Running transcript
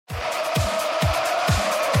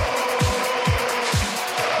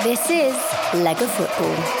This is Lega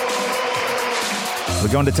Football.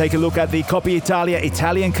 We're going to take a look at the Coppa Italia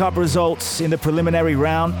Italian Cup results in the preliminary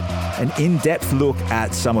round, an in-depth look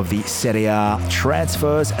at some of the Serie A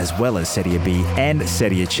transfers as well as Serie B and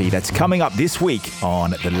Serie C. That's coming up this week on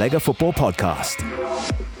the Lega Football Podcast.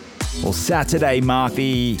 Well, Saturday marked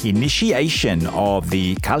the initiation of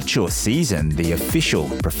the Calcio season. The official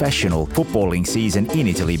professional footballing season in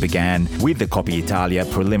Italy began with the Coppa Italia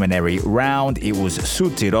preliminary round. It was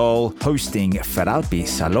Südtirol hosting Feralpi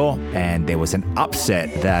Salò, and there was an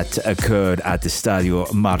upset that occurred at the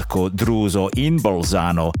Stadio Marco Druso in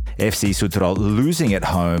Bolzano. FC Südtirol losing at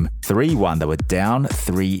home 3-1. They were down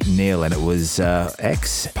 3-0, and it was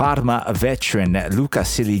ex-Parma veteran Luca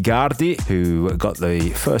Siligardi who got the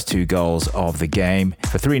first two goals of the game.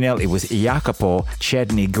 For 3-0, it was Jacopo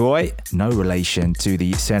Cernigoj, no relation to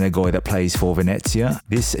the Senegal that plays for Venezia.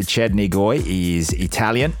 This Cernigoj is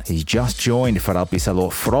Italian. He's just joined Feralpi Salò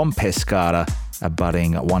from Pescara, a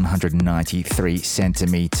budding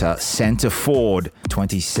 193-centimetre centre forward,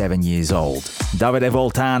 27 years old. Davide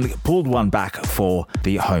Voltan pulled one back for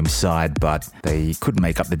the home side, but they couldn't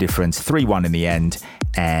make up the difference. 3-1 in the end.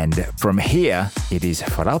 And from here, it is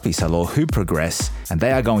Feralpi Salò who progress, and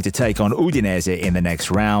they are going to take on Udinese in the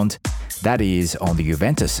next round. That is on the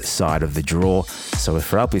Juventus side of the draw. So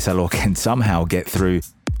if Feralpi Salò can somehow get through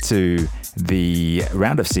to the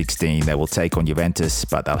round of 16, they will take on Juventus,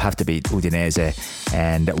 but they'll have to beat Udinese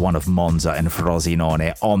and one of Monza and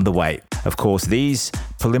Frosinone on the way. Of course, these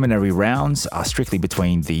preliminary rounds are strictly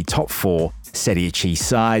between the top four Serie C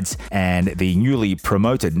sides and the newly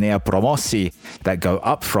promoted Neopromossi that go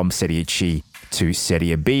up from Serie C to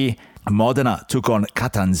Serie B. Modena took on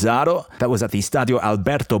Catanzaro. That was at the Stadio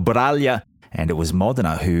Alberto Braglia, and it was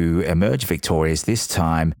Modena who emerged victorious this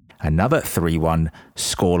time. Another 3-1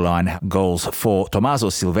 scoreline. Goals for Tommaso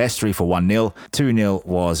Silvestri for 1-0. 2-0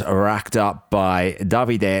 was racked up by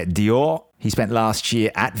Davide Dior. He spent last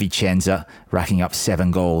year at Vicenza, racking up 7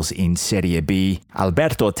 goals in Serie B.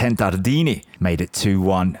 Alberto Tentardini made it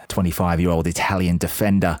 2-1, 25-year-old Italian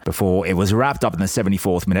defender, before it was wrapped up in the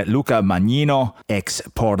 74th minute. Luca Magnino,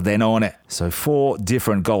 ex-Pordenone. So 4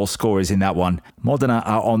 different goal scorers in that one. Modena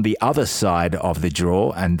are on the other side of the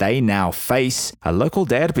draw, and they now face a local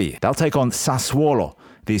derby. They'll take on Sassuolo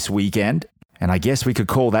this weekend, and I guess we could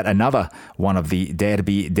call that another one of the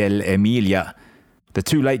Derby dell'Emilia. The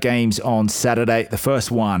 2 late games on Saturday. The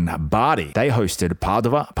first one, Bari. They hosted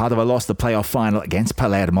Padova. Padova lost the playoff final against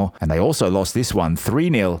Palermo, and they also lost this one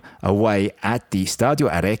 3-0 away at the Stadio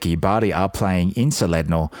Arecchi. Bari are playing in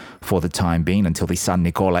Salerno for the time being until the San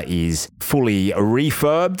Nicola is fully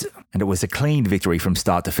refurbed. And it was a clean victory from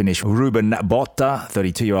start to finish. Ruben Botta,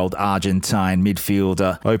 32-year-old Argentine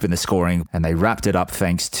midfielder, opened the scoring, and they wrapped it up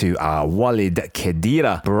thanks to Walid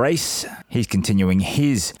Khedira brace. He's continuing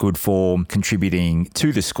his good form, contributing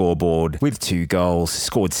to the scoreboard with 2 goals.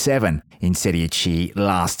 Scored 7 in Serie C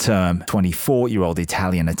last term. 24-year-old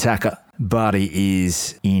Italian attacker. Bari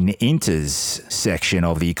is in Inter's section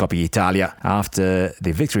of the Coppa Italia. After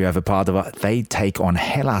the victory over Padova, they take on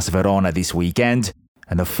Hellas Verona this weekend.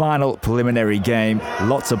 And the final preliminary game,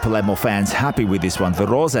 lots of Palermo fans happy with this one. The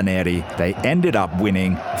Rosaneri, they ended up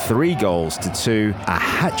winning 3-2. A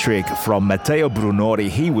hat-trick from Matteo Brunori.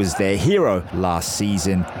 He was their hero last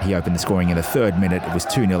season. He opened the scoring in the 3rd minute. It was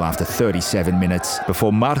 2-0 after 37 minutes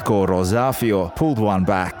before Marco Rosafio pulled one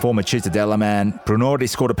back. Former Cittadella man. Brunori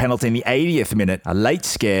scored a penalty in the 80th minute. A late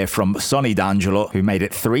scare from Sonny D'Angelo, who made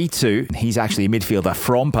it 3-2. He's actually a midfielder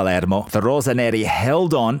from Palermo. The Rosaneri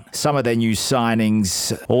held on. Some of their new signings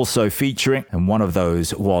also featuring, and one of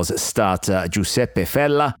those was starter Giuseppe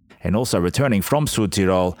Fella, and also returning from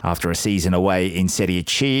Südtirol after a season away in Serie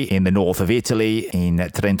C in the north of Italy, in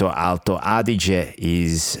Trento Alto Adige,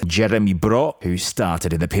 is Jeremy Bro, who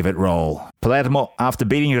started in the pivot role. Palermo, after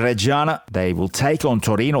beating Reggiana, they will take on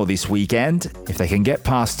Torino this weekend. If they can get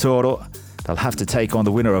past Toro, they'll have to take on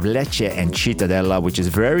the winner of Lecce and Cittadella, which is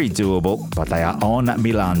very doable, but they are on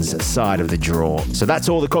Milan's side of the draw. So that's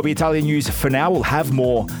all the Coppa Italia news for now. We'll have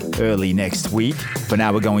more early next week. For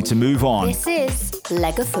now, we're going to move on. This is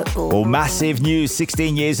Lega Football. Well, massive news,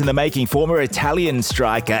 16 years in the making. Former Italian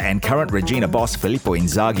striker and current Regina boss Filippo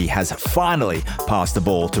Inzaghi has finally passed the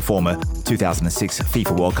ball to former 2006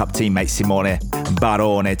 FIFA World Cup teammate Simone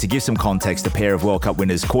Barone. To give some context, a pair of World Cup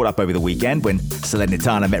winners caught up over the weekend when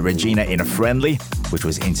Salernitana met Regina in a friendly, which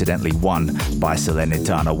was incidentally won by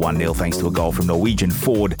Salernitana 1-0 thanks to a goal from Norwegian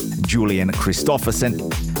forward Julian Kristoffersen.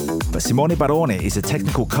 But Simone Barone is a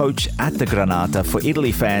technical coach at the Granata. For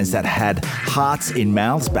Italy fans that had hearts in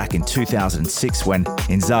mouths back in 2006 when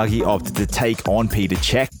Inzaghi opted to take on Peter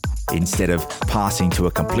Cech. instead of passing to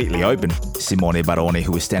a completely open Simone Baroni,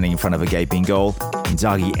 who was standing in front of a gaping goal.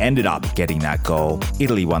 Inzaghi ended up getting that goal.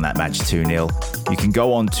 Italy won that match 2-0. You can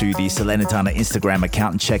go on to the Salernitana Instagram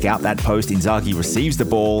account and check out that post. Inzaghi receives the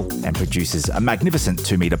ball and produces a magnificent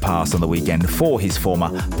 2-meter pass on the weekend for his former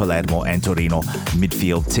Palermo and Torino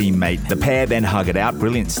midfield teammate. The pair then hug it out.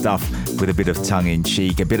 Brilliant stuff with a bit of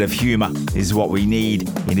tongue-in-cheek. A bit of humour is what we need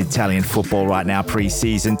in Italian football right now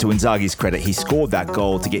pre-season. To Inzaghi's credit, he scored that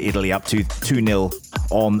goal to get Italy up to 2-0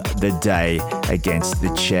 on the day against the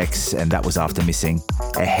Czechs, and that was after missing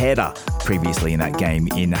a header previously in that game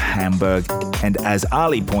in Hamburg. And as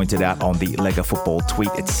Ali pointed out on the Lega Football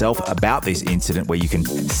tweet itself about this incident, where you can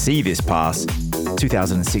see this pass,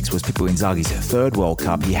 2006 was Pippo Inzaghi's third World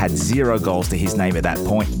Cup. He had 0 goals to his name at that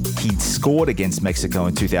point. He'd scored against Mexico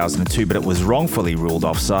in 2002, but it was wrongfully ruled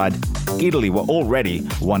offside. Italy were already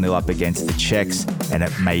 1-0 up against the Czechs, and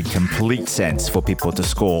it made complete sense for Pippo to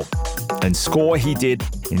score. And score he did.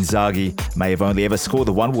 Inzaghi may have only ever scored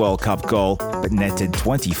the one World Cup goal, but netted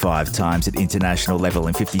 25 times at international level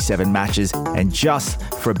in 57 matches. And just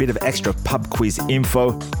for a bit of extra pub quiz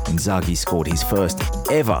info, Inzaghi scored his first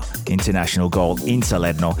ever international goal in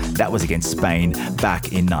Salerno. That was against Spain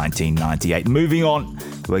back in 1998. Moving on,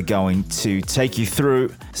 we're going to take you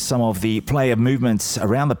through some of the player movements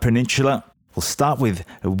around the peninsula. We'll start with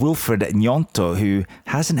Wilfried Gnonto, who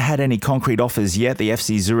hasn't had any concrete offers yet. The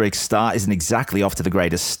FC Zurich star isn't exactly off to the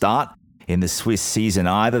greatest start in the Swiss season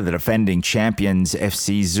either. The defending champions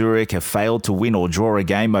FC Zurich have failed to win or draw a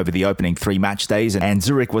game over the opening 3 match days, and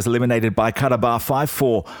Zurich was eliminated by Karabakh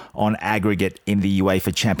 5-4 on aggregate in the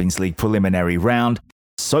UEFA Champions League preliminary round.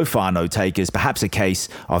 So far, no takers, perhaps a case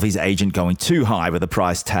of his agent going too high with the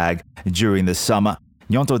price tag during the summer.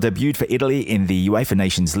 Gnonto debuted for Italy in the UEFA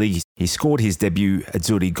Nations League. He scored his debut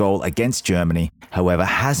Azzurri goal against Germany, however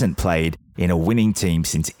hasn't played in a winning team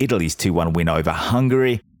since Italy's 2-1 win over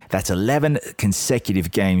Hungary. That's 11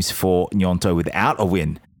 consecutive games for Gnonto without a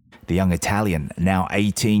win. The young Italian, now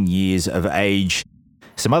 18 years of age.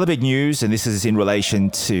 Some other big news, and this is in relation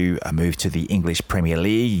to a move to the English Premier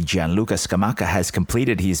League. Gianluca Scamacca has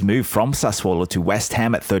completed his move from Sassuolo to West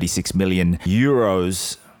Ham at 36 million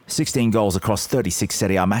euros. 16 goals across 36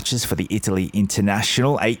 Serie A matches for the Italy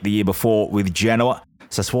international, 8 the year before with Genoa.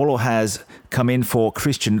 Sassuolo has come in for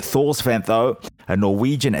Christian Thorsvent, though, a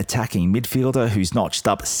Norwegian attacking midfielder who's notched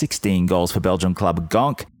up 16 goals for Belgian club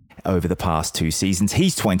Genk over the past 2 seasons.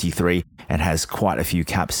 He's 23 and has quite a few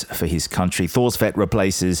caps for his country. Thorsvent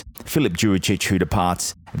replaces Filip Juricic, who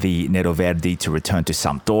departs the Neroverdi to return to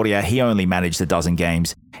Sampdoria. He only managed a dozen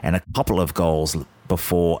games and a couple of goals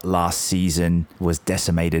before last season was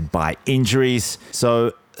decimated by injuries.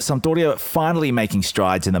 So Sampdoria finally making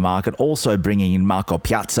strides in the market, also bringing in Marco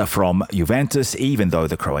Piazza from Juventus, even though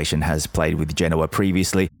the Croatian has played with Genoa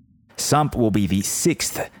previously. Samp will be the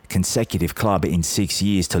 6th consecutive club in 6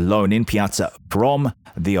 years to loan in Piazza from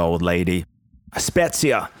the old lady.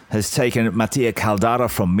 Spezia has taken Mattia Caldara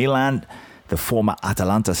from Milan. The former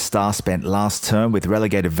Atalanta star spent last term with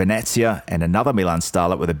relegated Venezia, and another Milan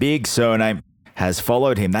starlet with a big surname has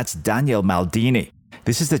followed him. That's Daniel Maldini.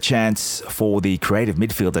 This is the chance for the creative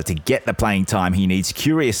midfielder to get the playing time he needs.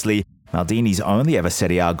 Curiously, Maldini's only ever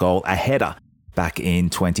Serie A goal, a header, back in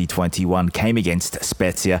 2021, came against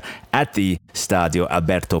Spezia at the Stadio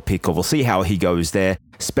Alberto Pico. We'll see how he goes there.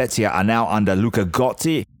 Spezia are now under Luca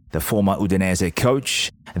Gotti, the former Udinese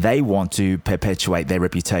coach. They want to perpetuate their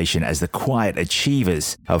reputation as the quiet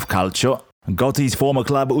achievers of calcio. Gotti's former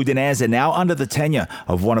club Udinese now under the tenure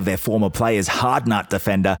of one of their former players, hard-nut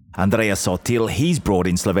defender Andrea Sotil. He's brought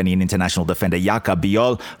in Slovenian international defender Jaka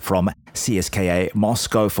Biol from CSKA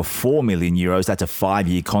Moscow for 4 million euros. That's a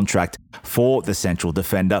 5-year contract for the central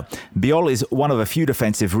defender. Biol is one of a few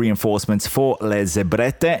defensive reinforcements for Les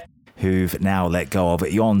Zebrette, who've now let go of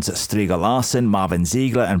Jons Striga Larsen, Marvin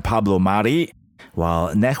Ziegler and Pablo Mari,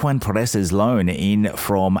 while Nejuan Perez's loan in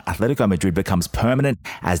from Atletico Madrid becomes permanent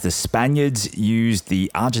as the Spaniards used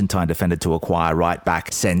the Argentine defender to acquire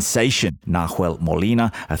right-back sensation Nahuel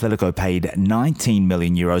Molina. Atletico paid 19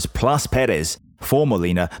 million euros plus Perez for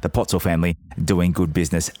Molina, the Pozzo family doing good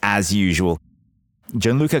business as usual.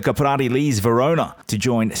 Gianluca Caprari leaves Verona to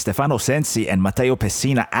join Stefano Sensi and Matteo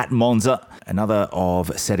Pessina at Monza. Another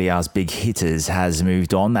of Serie A's big hitters has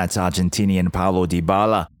moved on. That's Argentinian Paulo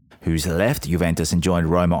Dybala, who's left Juventus and joined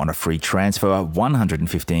Roma on a free transfer.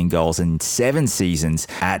 115 goals in 7 seasons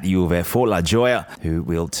at Juve for La Gioia, who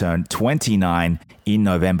will turn 29 in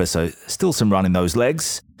November. So still some run in those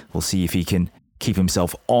legs. We'll see if he can keep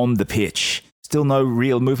himself on the pitch. Still no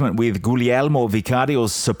real movement with Guglielmo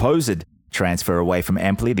Vicario's supposed transfer away from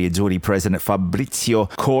Empoli. The Azzurri president Fabrizio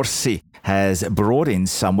Corsi has brought in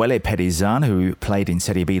Samuele Perizan, who played in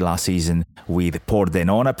Serie B last season with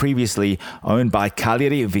Pordenone, previously owned by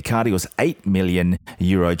Cagliari. Vicario's €8 million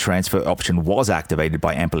transfer option was activated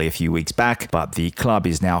by Empoli a few weeks back, but the club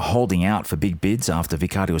is now holding out for big bids after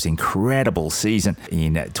Vicario's incredible season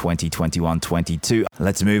in 2021-22.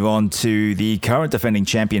 Let's move on to the current defending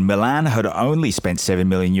champion. Milan had only spent €7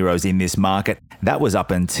 million in this market. That was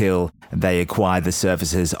up until they acquired the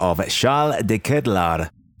services of Charles de Ketelaere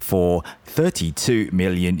for €32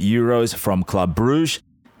 million from Club Brugge.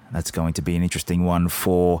 That's going to be an interesting one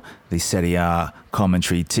for the Serie A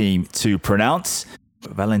commentary team to pronounce.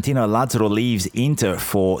 Valentino Lazzaro leaves Inter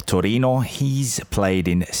for Torino. He's played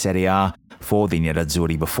in Serie A for the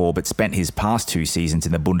Nerazzurri before, but spent his past 2 seasons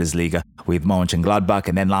in the Bundesliga with Mönchengladbach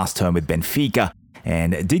and then last term with Benfica,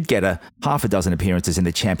 and did get a half a dozen appearances in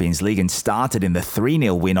the Champions League and started in the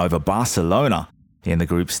 3-0 win over Barcelona in the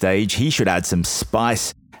group stage. He should add some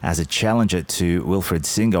spice as a challenger to Wilfried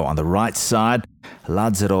Singo on the right side.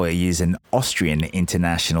 Lazzaro is an Austrian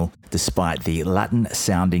international, despite the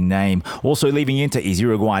Latin-sounding name. Also leaving Inter is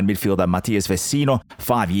Uruguayan midfielder Matias Vecino,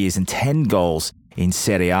 5 years and 10 goals in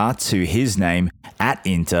Serie A to his name at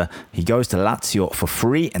Inter. He goes to Lazio for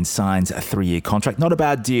free and signs a 3-year contract. Not a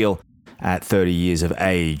bad deal at 30 years of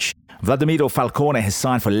age. Vladimiro Falcone has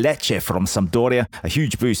signed for Lecce from Sampdoria, a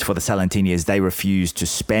huge boost for the Salentini as they refuse to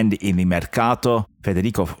spend in the Mercato.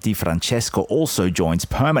 Federico Di Francesco also joins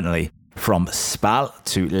permanently from Spal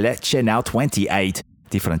to Lecce, now 28.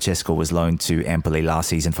 Di Francesco was loaned to Empoli last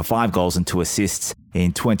season for 5 goals and 2 assists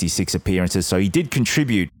in 26 appearances, so he did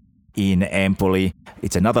contribute in Empoli.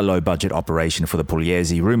 It's another low-budget operation for the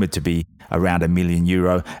Pugliese, rumoured to be around €1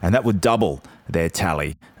 million, and that would double their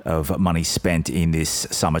tally of money spent in this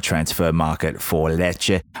summer transfer market for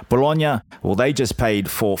Lecce. Bologna, well, they just paid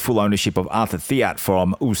for full ownership of Arthur Thiat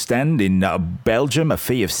from Ostend in Belgium, a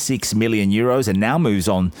fee of €6 million, and now moves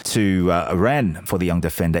on to Rennes for the young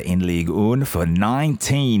defender in Ligue 1 for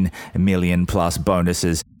 19 million plus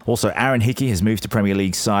bonuses. Also, Aaron Hickey has moved to Premier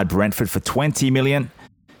League side Brentford for 20 million.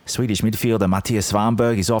 Swedish midfielder Matthias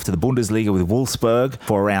Svanberg is off to the Bundesliga with Wolfsburg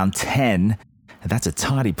for around 10. That's a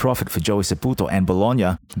tidy profit for Joey Saputo and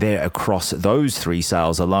Bologna there across those 3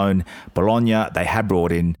 sales alone. Bologna, they had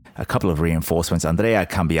brought in a couple of reinforcements. Andrea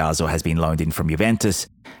Cambiaso has been loaned in from Juventus,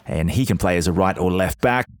 and he can play as a right or left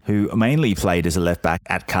back, who mainly played as a left back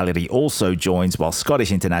at Cagliari, also joins, while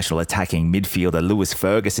Scottish international attacking midfielder Lewis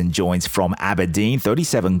Ferguson joins from Aberdeen.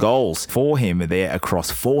 37 goals for him there across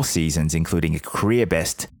 4 seasons, including a career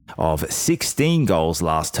best of 16 goals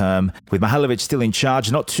last term. With Mihailovic still in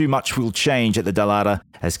charge, not too much will change at the Dallara,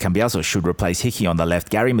 as Cambiaso should replace Hickey on the left.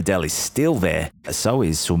 Gary Medel is still there, so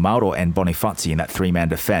is Sumauro and Bonifazi in that 3-man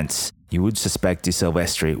defence. You would suspect Di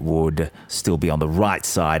Silvestri would still be on the right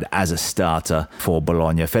side as a starter for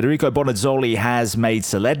Bologna. Federico Bonazzoli has made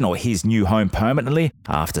Salerno his new home permanently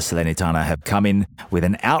after Salernitana have come in with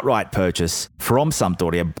an outright purchase from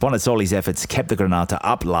Sampdoria. Bonazzoli's efforts kept the Granata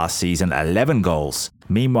up last season, 11 goals.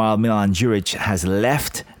 Meanwhile, Milan Djuric has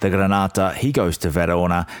left the Granata. He goes to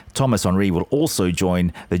Verona. Thomas Henry will also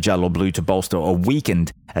join the Giallo-Blu to bolster a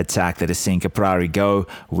weakened attack that has seen Caprari go,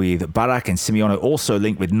 with Barak and Simeone also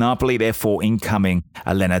linked with Napoli. Therefore, incoming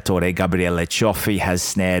allenatore Gabriele Cioffi has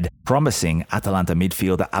snared promising Atalanta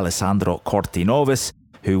midfielder Alessandro Cortinovis,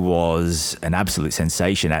 who was an absolute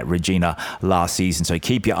sensation at Regina last season. So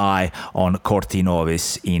keep your eye on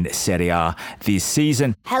Cortinovis in Serie A this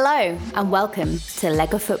season. Hello and welcome to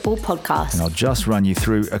Lega Football Podcast. And I'll just run you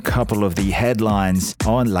through a couple of the headlines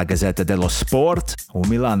on La Gazzetta dello Sport. Well,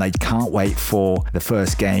 Milan, they can't wait for the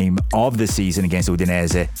first game of the season against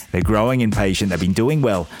Udinese. They're growing impatient. They've been doing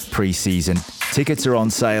well pre-season. Tickets are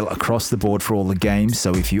on sale across the board for all the games.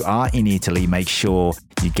 So if you are in Italy, make sure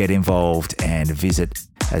you get involved and visit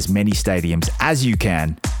as many stadiums as you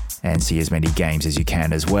can and see as many games as you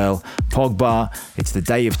can as well. Pogba, it's the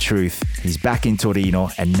day of truth. He's back in Torino,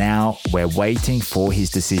 and now we're waiting for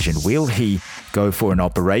his decision. Will he go for an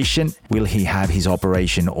operation? Will he have his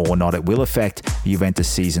operation or not? It will affect the Juventus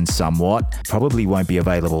season somewhat. Probably won't be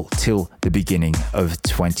available till the beginning of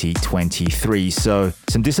 2023. So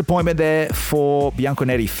some disappointment there for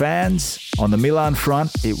Bianconeri fans. On the Milan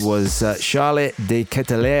front, it was Charles de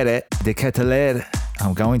Ketelaere.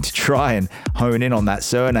 I'm going to try and hone in on that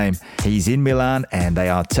surname. He's in Milan, and they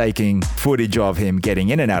are taking footage of him getting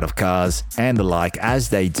in and out of cars and the like, as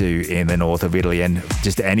they do in the north of Italy and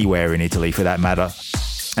just anywhere in Italy for that matter.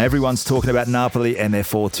 Everyone's talking about Napoli and their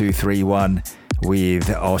 4-2-3-1 with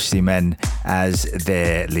Osimhen as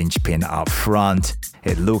their linchpin up front.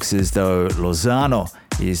 It looks as though Lozano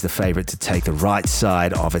is the favourite to take the right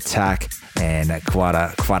side of attack, and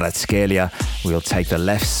Kvaratskhelia will take the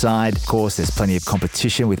left side. Of course, there's plenty of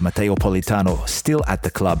competition with Matteo Politano still at the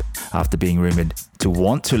club after being rumoured to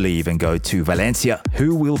want to leave and go to Valencia.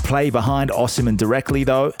 Who will play behind Osimhen directly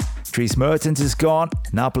though? Dries Mertens is gone.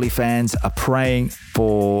 Napoli fans are praying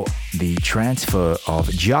for the transfer of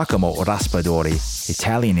Giacomo Raspadori,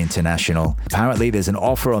 Italian international. Apparently there's an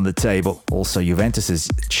offer on the table. Also, Juventus has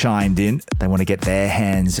chimed in. They want to get their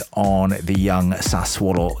hands on the young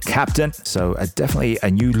Sassuolo captain. So definitely a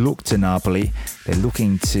new look to Napoli. They're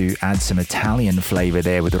looking to add some Italian flavour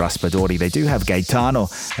there with Raspadori. They do have Gaetano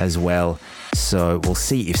as well. So we'll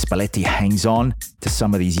see if Spalletti hangs on to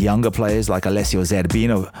some of these younger players like Alessio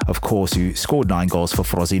Zerbino, of course, who scored 9 goals for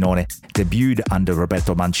Frosinone, debuted under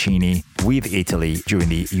Roberto Mancini with Italy during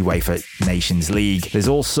the UEFA Nations League. There's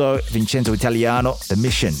also Vincenzo Italiano. The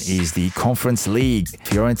mission is the Conference League.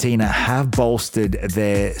 Fiorentina have bolstered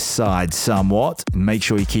their side somewhat. Make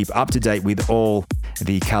sure you keep up to date with all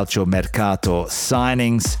the Calcio Mercato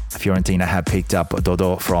signings. Fiorentina have picked up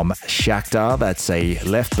Dodo from Shakhtar. That's a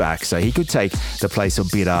left back, so he could take the place of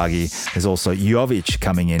Biraghi. There's also Jovic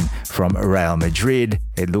coming in from Real Madrid.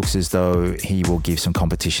 It looks as though he will give some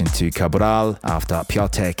competition to Cabral after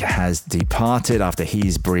Piatek has departed after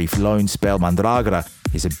his brief loan spell. Mandragora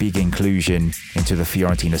is a big inclusion into the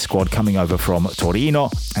Fiorentina squad coming over from Torino.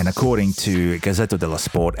 And according to Gazzetta dello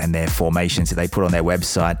Sport and their formations that they put on their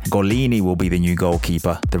website, Golini will be the new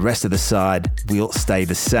goalkeeper. The rest of the side will stay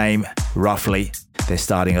the same, roughly. They're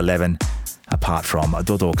starting 11, apart from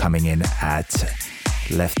Dodo coming in at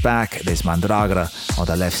left back. There's Mandragora on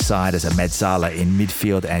the left side as a Mezzala in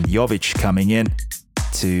midfield, and Jovic coming in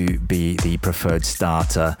to be the preferred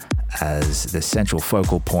starter as the central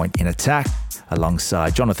focal point in attack,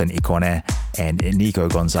 alongside Jonathan Ikone and Nico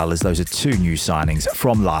Gonzalez. Those are 2 new signings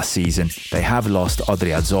from last season. They have lost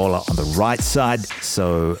Odriozola on the right side,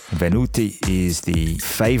 so Venuti is the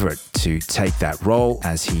favourite to take that role,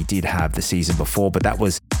 as he did have the season before, but that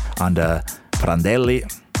was under Prandelli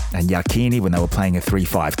and Iachini when they were playing a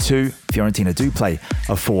 3-5-2. Fiorentina do play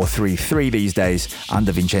a 4-3-3 these days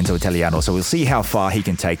under Vincenzo Italiano, so we'll see how far he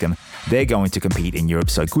can take them. They're going to compete in Europe,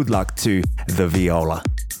 so good luck to the Viola.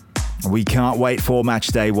 We can't wait for match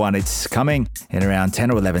day 1. It's coming in around 10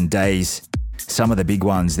 or 11 days. Some of the big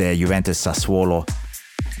ones there: Juventus, Sassuolo,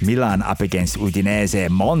 Milan up against Udinese,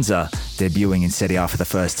 Monza debuting in Serie A for the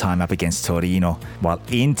first time up against Torino, while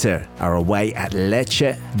Inter are away at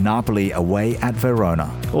Lecce, Napoli away at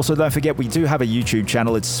Verona. Also, don't forget, we do have a YouTube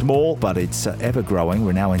channel. It's small, but it's ever growing.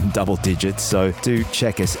 We're now in double digits, so do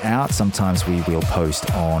check us out. Sometimes we will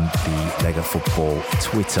post on the Lega Football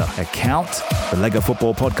Twitter account. The Lega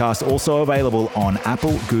Football podcast also available on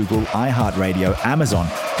Apple, Google, iHeartRadio, Amazon,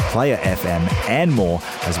 Player FM, and more,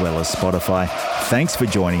 as well as Spotify. Thanks for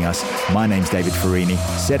joining us. My name's David Farini,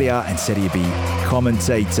 Serie A and Serie B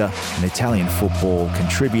commentator and Italian football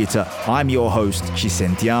contributor. I'm your host, Ci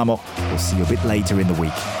Sentiamo. We'll see you a bit later in the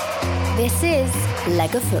week. This is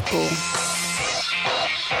Lega Football.